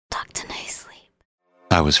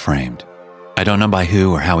I was framed. I don't know by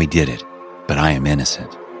who or how he did it, but I am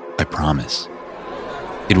innocent. I promise.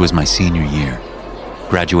 It was my senior year.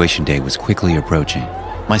 Graduation day was quickly approaching.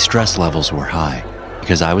 My stress levels were high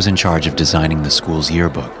because I was in charge of designing the school's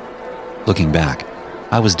yearbook. Looking back,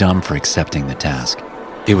 I was dumb for accepting the task.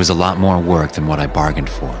 It was a lot more work than what I bargained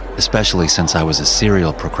for, especially since I was a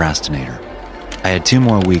serial procrastinator. I had 2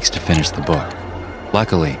 more weeks to finish the book.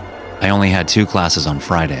 Luckily, I only had 2 classes on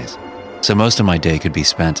Fridays, so most of my day could be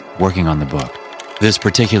spent working on the book. This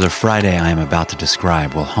particular Friday I am about to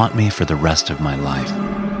describe will haunt me for the rest of my life.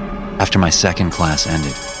 After my second class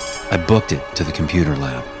ended, I booked it to the computer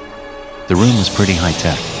lab. The room was pretty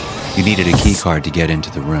high-tech. You needed a key card to get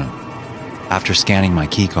into the room. After scanning my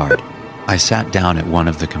key card, I sat down at one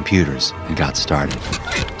of the computers and got started.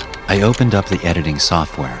 I opened up the editing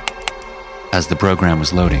software. As the program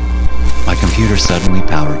was loading, my computer suddenly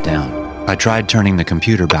powered down. I tried turning the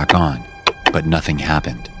computer back on, but nothing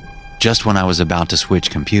happened. Just when I was about to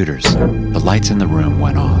switch computers, the lights in the room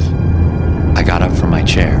went off. I got up from my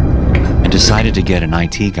chair and decided to get an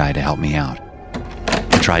IT guy to help me out.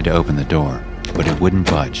 I tried to open the door, but it wouldn't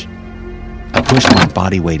budge. I pushed my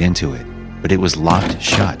body weight into it, but it was locked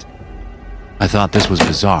shut. I thought this was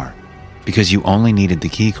bizarre, because you only needed the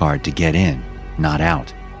key card to get in, not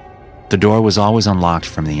out. The door was always unlocked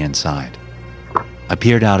from the inside. I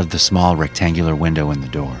peered out of the small rectangular window in the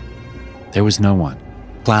door. There was no one.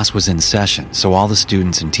 Class was in session, so all the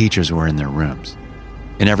students and teachers were in their rooms.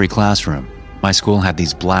 In every classroom, my school had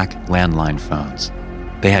these black landline phones.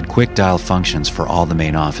 They had quick dial functions for all the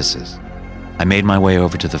main offices. I made my way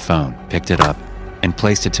over to the phone, picked it up, and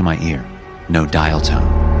placed it to my ear. No dial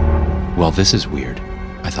tone. Well, this is weird,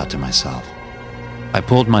 I thought to myself. I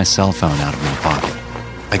pulled my cell phone out of my pocket.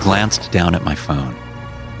 I glanced down at my phone.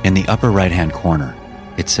 In the upper right-hand corner,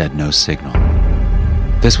 it said no signal.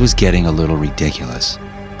 This was getting a little ridiculous.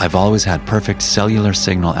 I've always had perfect cellular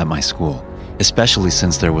signal at my school, especially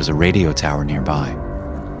since there was a radio tower nearby.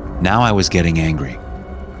 Now I was getting angry.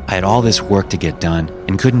 I had all this work to get done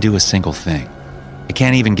and couldn't do a single thing. I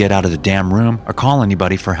can't even get out of the damn room or call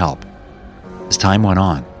anybody for help. As time went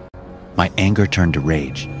on, my anger turned to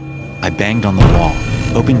rage. I banged on the wall,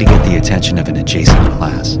 hoping to get the attention of an adjacent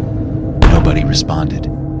class. Nobody responded.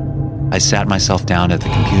 I sat myself down at the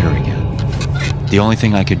computer again. The only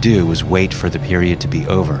thing I could do was wait for the period to be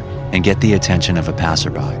over and get the attention of a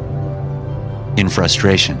passerby. In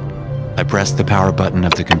frustration, I pressed the power button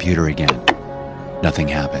of the computer again. Nothing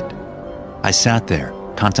happened. I sat there,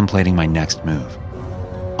 contemplating my next move.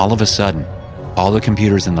 All of a sudden, all the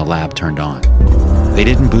computers in the lab turned on. They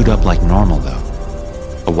didn't boot up like normal, though.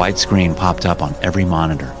 A white screen popped up on every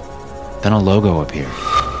monitor. Then a logo appeared.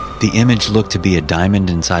 The image looked to be a diamond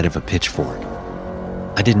inside of a pitchfork.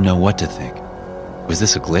 I didn't know what to think. Was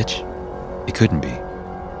this a glitch? It couldn't be.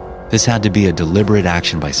 This had to be a deliberate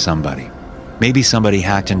action by somebody. Maybe somebody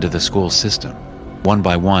hacked into the school system. One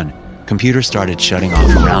by one, computers started shutting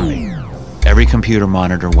off around me. Every computer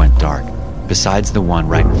monitor went dark, besides the one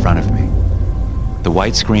right in front of me. The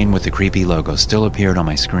white screen with the creepy logo still appeared on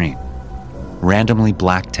my screen. Randomly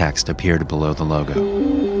black text appeared below the logo.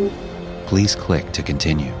 Please click to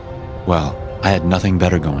continue. Well, I had nothing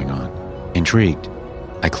better going on. Intrigued,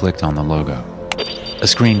 I clicked on the logo. A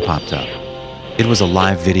screen popped up. It was a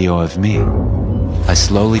live video of me. I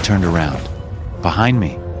slowly turned around. Behind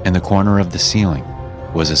me, in the corner of the ceiling,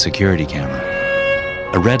 was a security camera.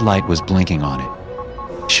 A red light was blinking on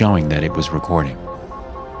it, showing that it was recording.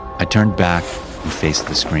 I turned back and faced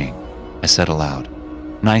the screen. I said aloud,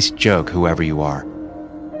 "Nice joke, whoever you are."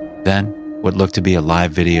 Then, what looked to be a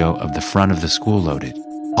live video of the front of the school loaded.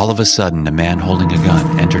 All of a sudden, a man holding a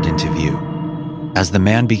gun entered into view. As the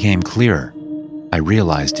man became clearer, I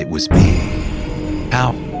realized it was me.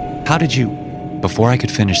 How did you... Before I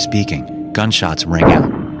could finish speaking, gunshots rang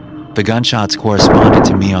out. The gunshots corresponded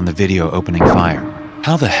to me on the video opening fire.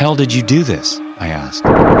 "How the hell did you do this?" I asked.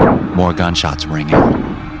 More gunshots rang out.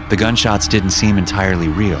 The gunshots didn't seem entirely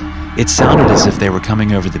real. It sounded as if they were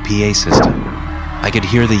coming over the PA system. I could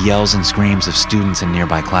hear the yells and screams of students in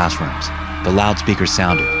nearby classrooms. The loudspeaker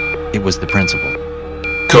sounded. It was the principal.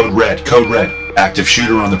 Code red, active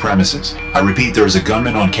shooter on the premises. I repeat, there is a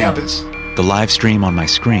gunman on campus. The live stream on my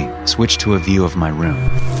screen switched to a view of my room.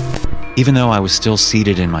 Even though I was still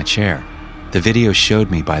seated in my chair, the video showed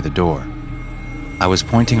me by the door. I was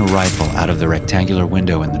pointing a rifle out of the rectangular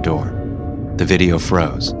window in the door. The video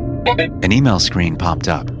froze. An email screen popped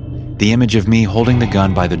up. The image of me holding the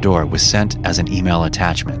gun by the door was sent as an email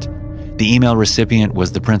attachment. The email recipient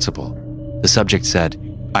was the principal. The subject said,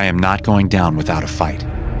 "I am not going down without a fight."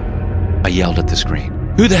 I yelled at the screen,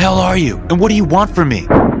 "Who the hell are you? And what do you want from me?"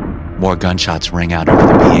 More gunshots rang out over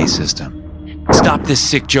the PA system. "Stop this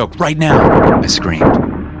sick joke right now!" I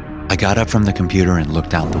screamed. I got up from the computer and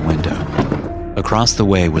looked out the window. Across the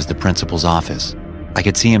way was the principal's office. I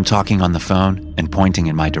could see him talking on the phone and pointing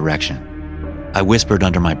in my direction. I whispered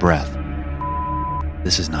under my breath,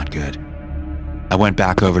 "This is not good." I went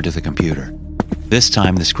back over to the computer. This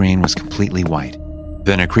time the screen was completely white.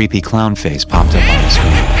 Then a creepy clown face popped up on the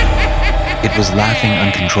screen. It was laughing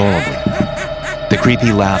uncontrollably. The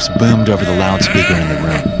creepy laughs boomed over the loudspeaker in the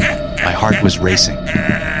room. My heart was racing.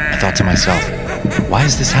 I thought to myself, why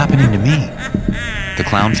is this happening to me? The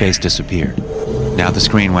clown face disappeared. Now the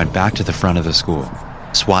screen went back to the front of the school.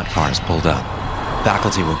 SWAT cars pulled up.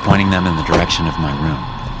 Faculty were pointing them in the direction of my room.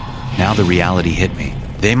 Now the reality hit me.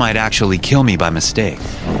 They might actually kill me by mistake.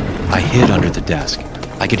 I hid under the desk.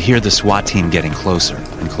 I could hear the SWAT team getting closer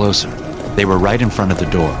and closer. They were right in front of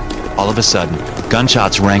the door. All of a sudden,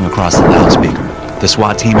 gunshots rang across the loudspeaker. The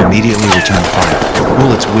SWAT team immediately returned fire.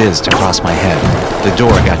 Bullets whizzed across my head. The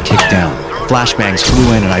door got kicked down. Flashbangs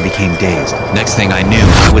flew in and I became dazed. Next thing I knew,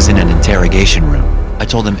 I was in an interrogation room. I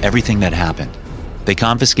told them everything that happened. They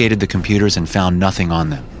confiscated the computers and found nothing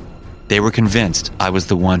on them. They were convinced I was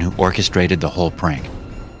the one who orchestrated the whole prank.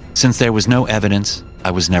 Since there was no evidence,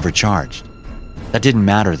 I was never charged. That didn't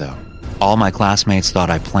matter though. All my classmates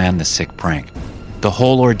thought I planned the sick prank. The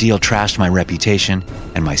whole ordeal trashed my reputation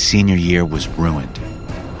and my senior year was ruined.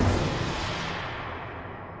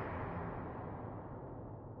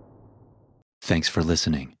 Thanks for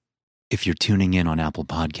listening. If you're tuning in on Apple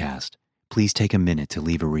Podcast, please take a minute to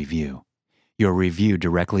leave a review. Your review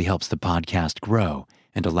directly helps the podcast grow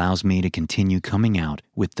and allows me to continue coming out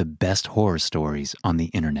with the best horror stories on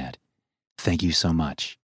the internet. Thank you so much.